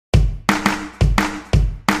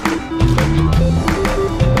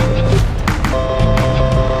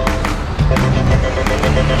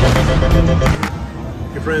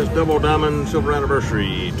double diamond silver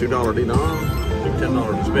anniversary, $2 denom,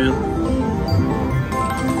 $10 to spin.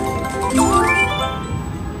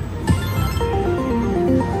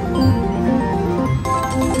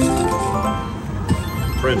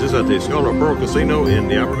 Friends, this is at the Scarlet Pearl Casino in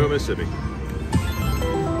D'Iberville, Mississippi.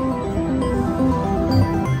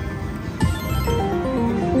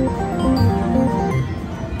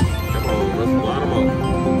 Come on, let's line them up.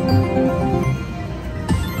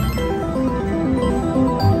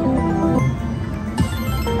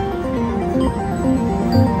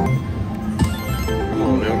 Come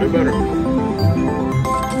on now, do better.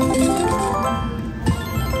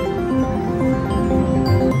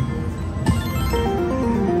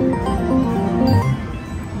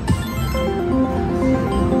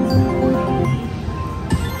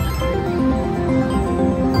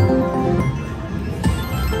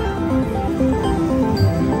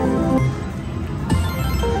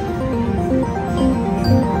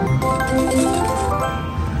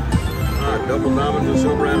 Double diamonds and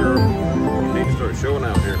silver anner need to start showing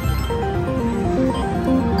out here.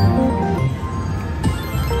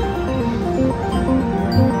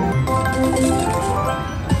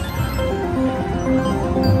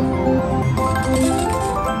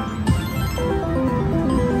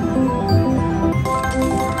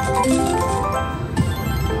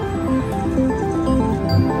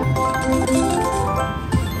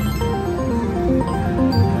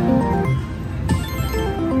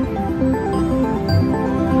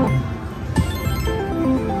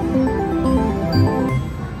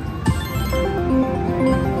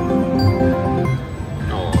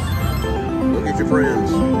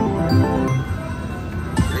 Friends,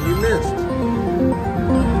 and you missed.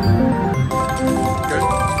 Okay,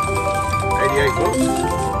 88 votes.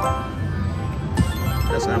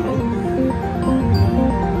 That's how much.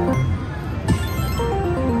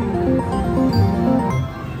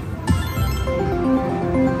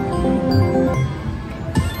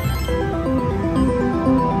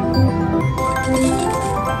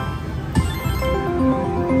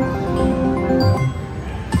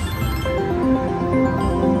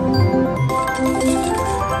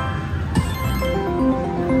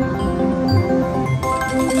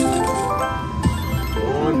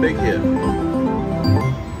 Big hit.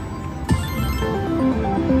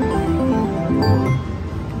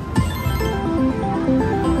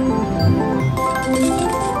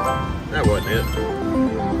 That wasn't it.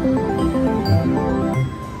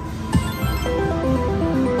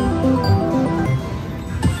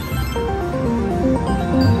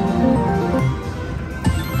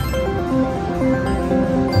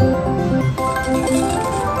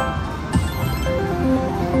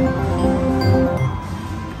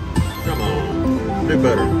 Do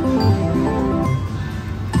better.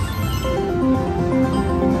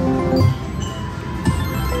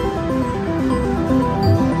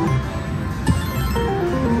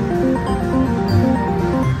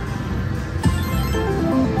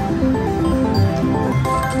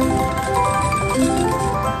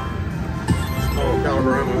 Small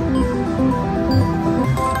caliber ammo.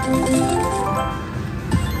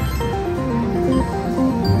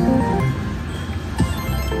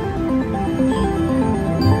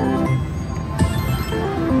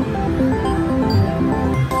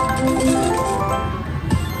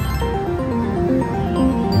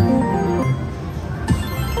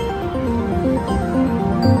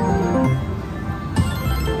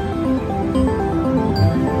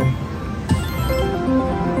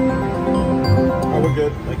 We're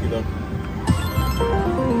good. Thank you, though.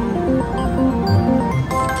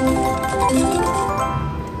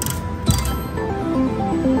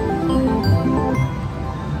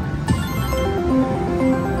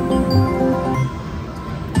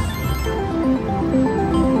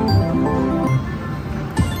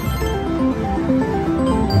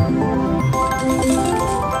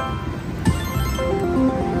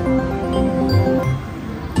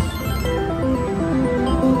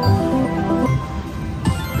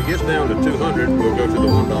 Gets down to 200, we'll go to the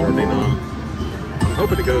 $1 denom. I'm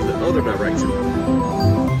hoping it goes the other direction.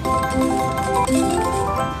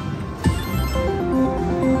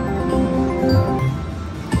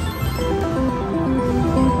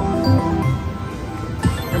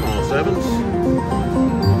 Come on, sevens.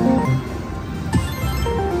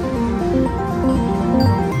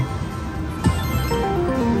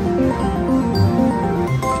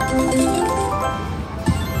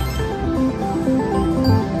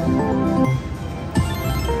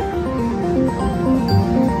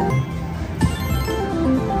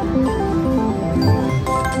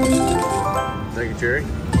 Thank you, Jerry.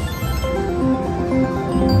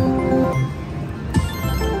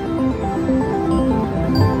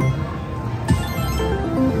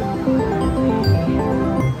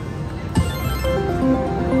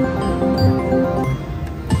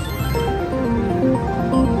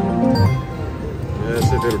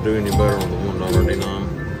 to do any better on the $1 denom.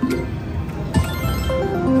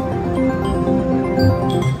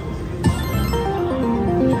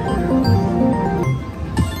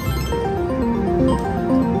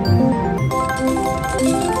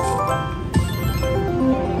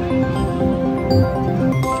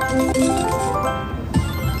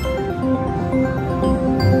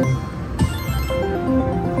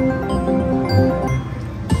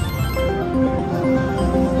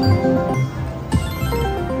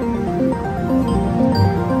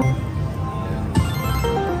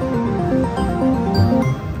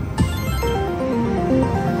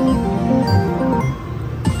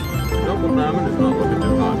 Diamond is not looking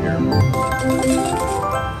too hot here.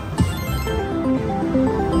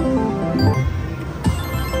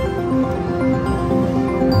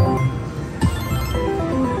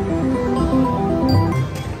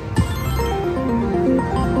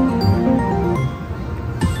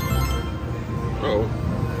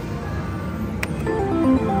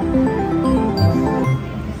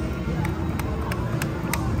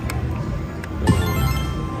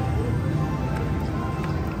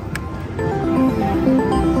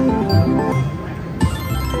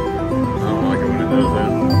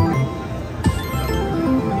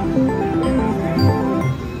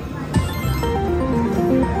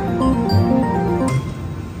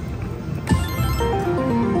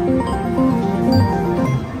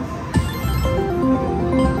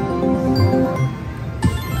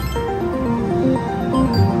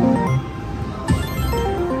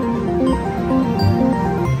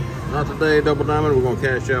 Today, double diamond, we're going to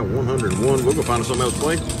cash out 101. We're going to find something else to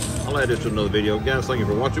play. I'll add this to another video. Guys, thank you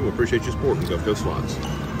for watching. We appreciate your support and go slots.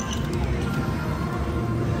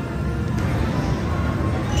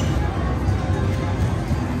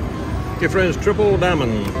 Okay, friends, triple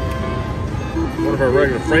diamond. One of our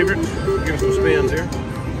regular favorites. Give us some spins here.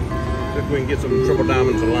 See if we can get some triple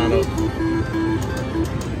diamonds to line up.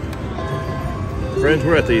 Friends,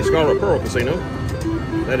 we're at the Scarlet Pearl Casino.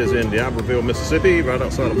 That is in D'Iberville, Mississippi, right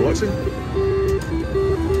outside of Biloxi.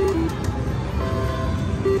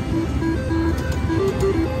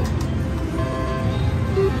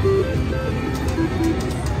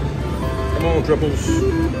 Come on, triples.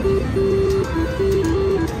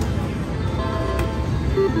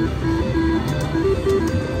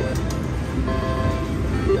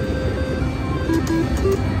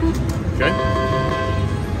 Okay.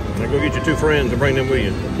 Now go get your two friends and bring them with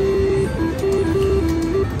you.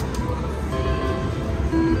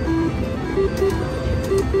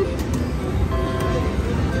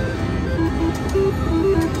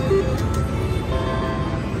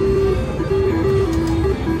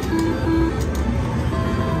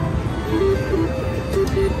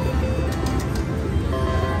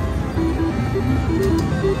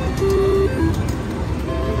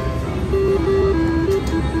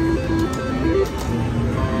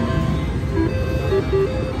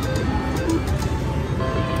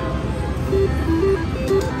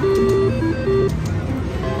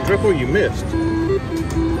 Triple, you missed.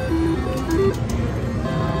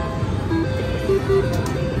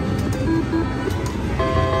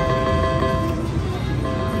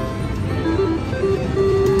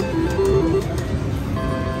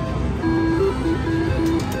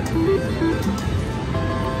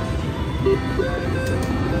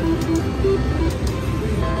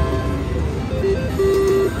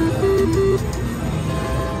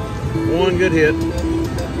 One good hit.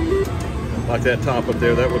 Like that top up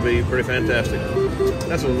there, that would be pretty fantastic.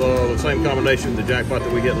 That's the same combination, the jackpot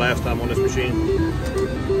that we get last time on this machine.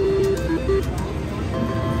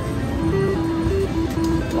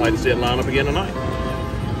 I'd like to see it line up again tonight.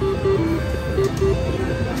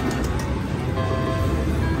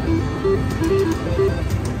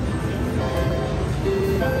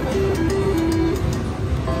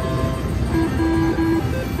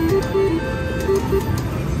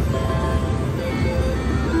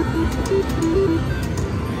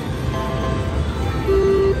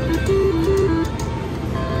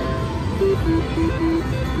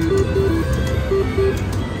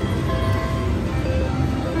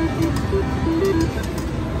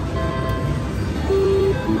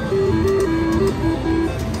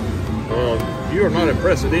 Well, you are not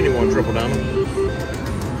impressing anyone, Triple Diamond.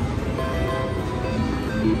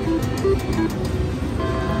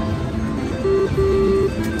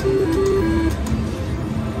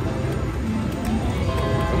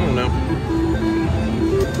 Come on now.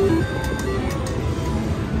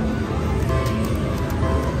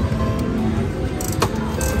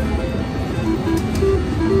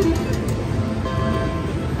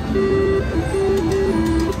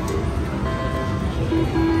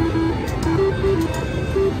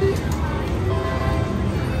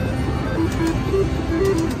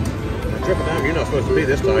 supposed to be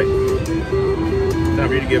this tight. Time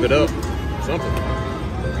for you to give it up. Something.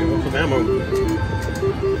 Give up some ammo.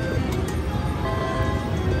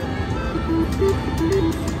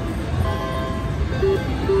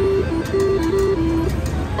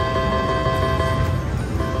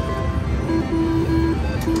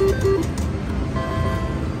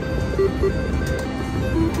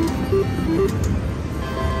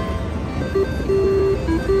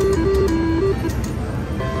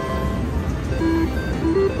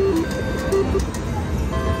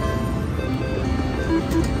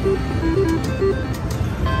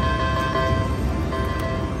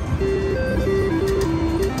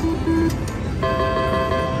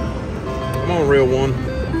 Come on, reel 1,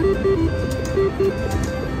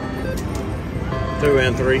 2,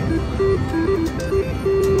 and 3.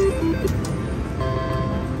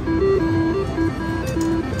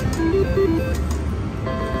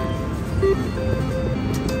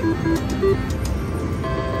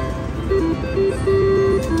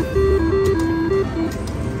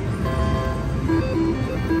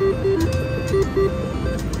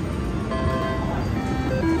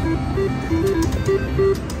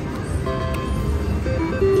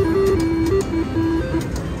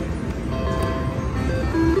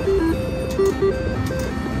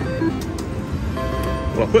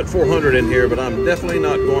 Well, I put 400 in here, but I'm definitely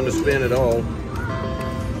not going to spin it all.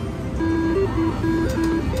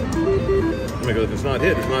 Because if it's not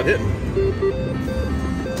hit, it's not hitting.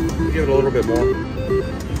 Give it a little bit more.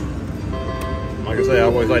 Like I say, I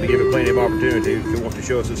always like to give it plenty of opportunity. If it wants to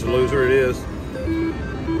show us it's a loser, it is.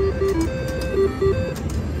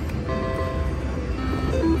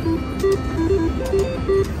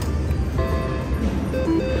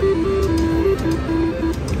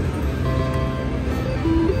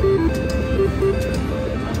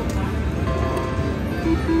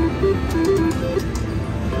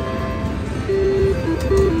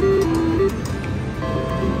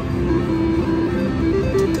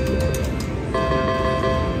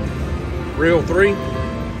 Reel 3, you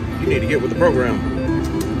need to get with the program.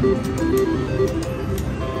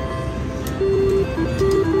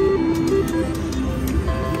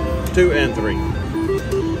 Two and 3.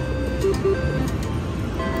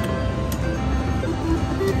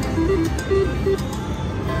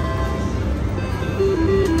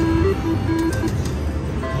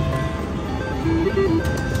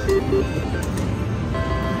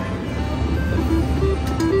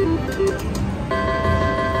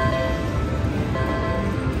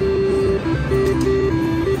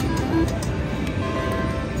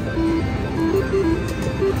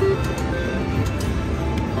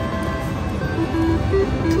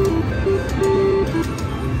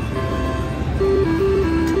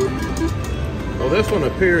 Well, this one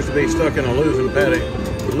appears to be stuck in a losing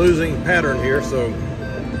pattern here, so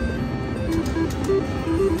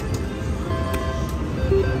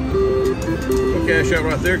we'll cash out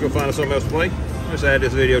right there. Go find us something else to play. Let's add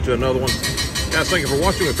this video to another one. Guys, thank you for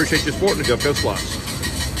watching. We appreciate your support in the Gulf Coast Slots.